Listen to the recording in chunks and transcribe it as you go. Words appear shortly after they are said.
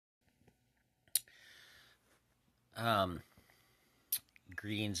Um,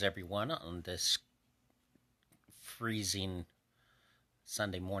 Greetings, everyone, on this freezing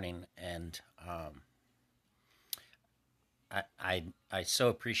Sunday morning, and I so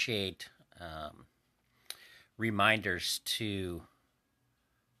appreciate reminders to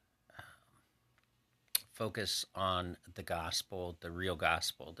focus on the gospel, the real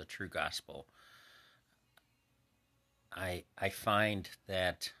gospel, the true gospel. I find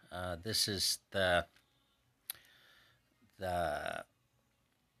that this is the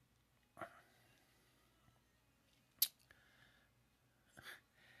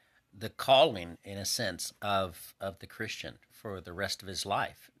the calling, in a sense, of the Christian for the rest of his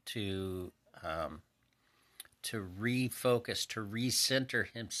life um, to refocus, to recenter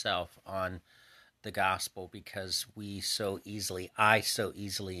himself on the gospel, because I so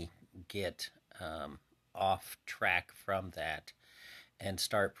easily get off track from that and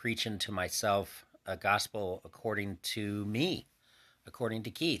start preaching to myself a gospel according to me, according to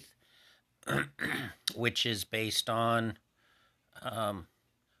Keith, which is based on um,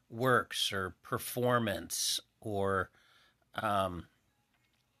 works or performance or um,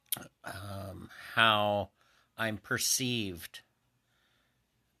 how I'm perceived,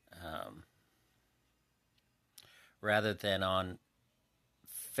 um, rather than on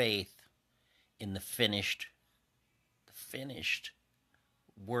faith in the finished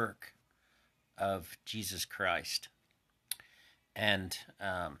work of Jesus Christ. And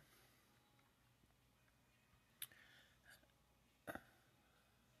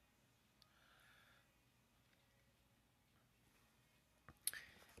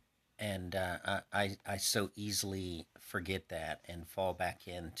I so easily forget that and fall back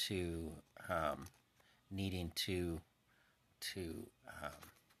into needing to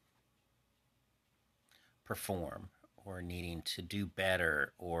perform, or needing to do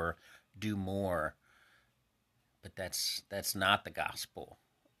better or do more. But that's not the gospel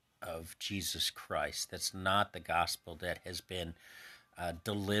of Jesus Christ. That's not the gospel that has been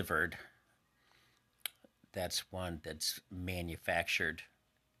delivered. That's one that's manufactured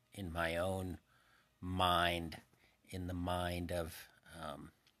in my own mind, in the mind of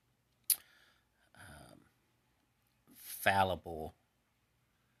um, fallible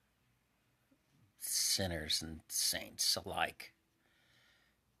sinners and saints alike.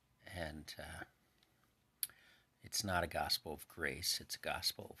 And it's not a gospel of grace, it's a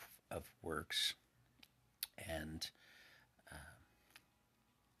gospel of works. And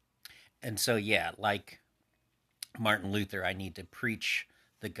and so, yeah, like Martin Luther, I need to preach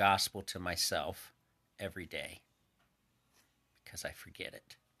the gospel to myself every day because I forget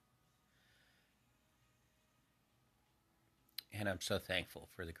it. And I'm so thankful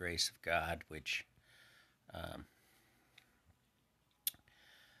for the grace of God, which um,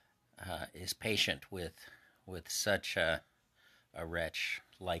 is patient with such a wretch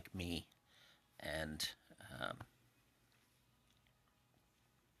like me, and um,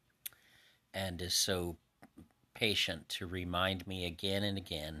 and is so patient to remind me again and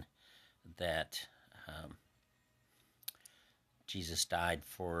again that um, Jesus died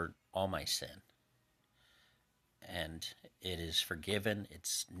for all my sin, and it is forgiven.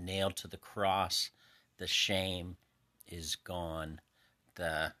 It's nailed to the cross. The shame is gone.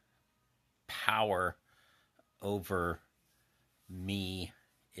 The power over me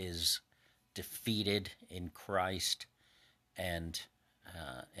is defeated in Christ, and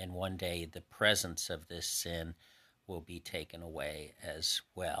one day the presence of this sin will be taken away as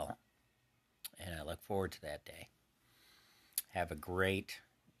well. And I look forward to that day. Have a great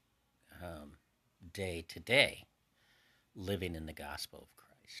day today, living in the gospel of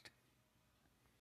Christ.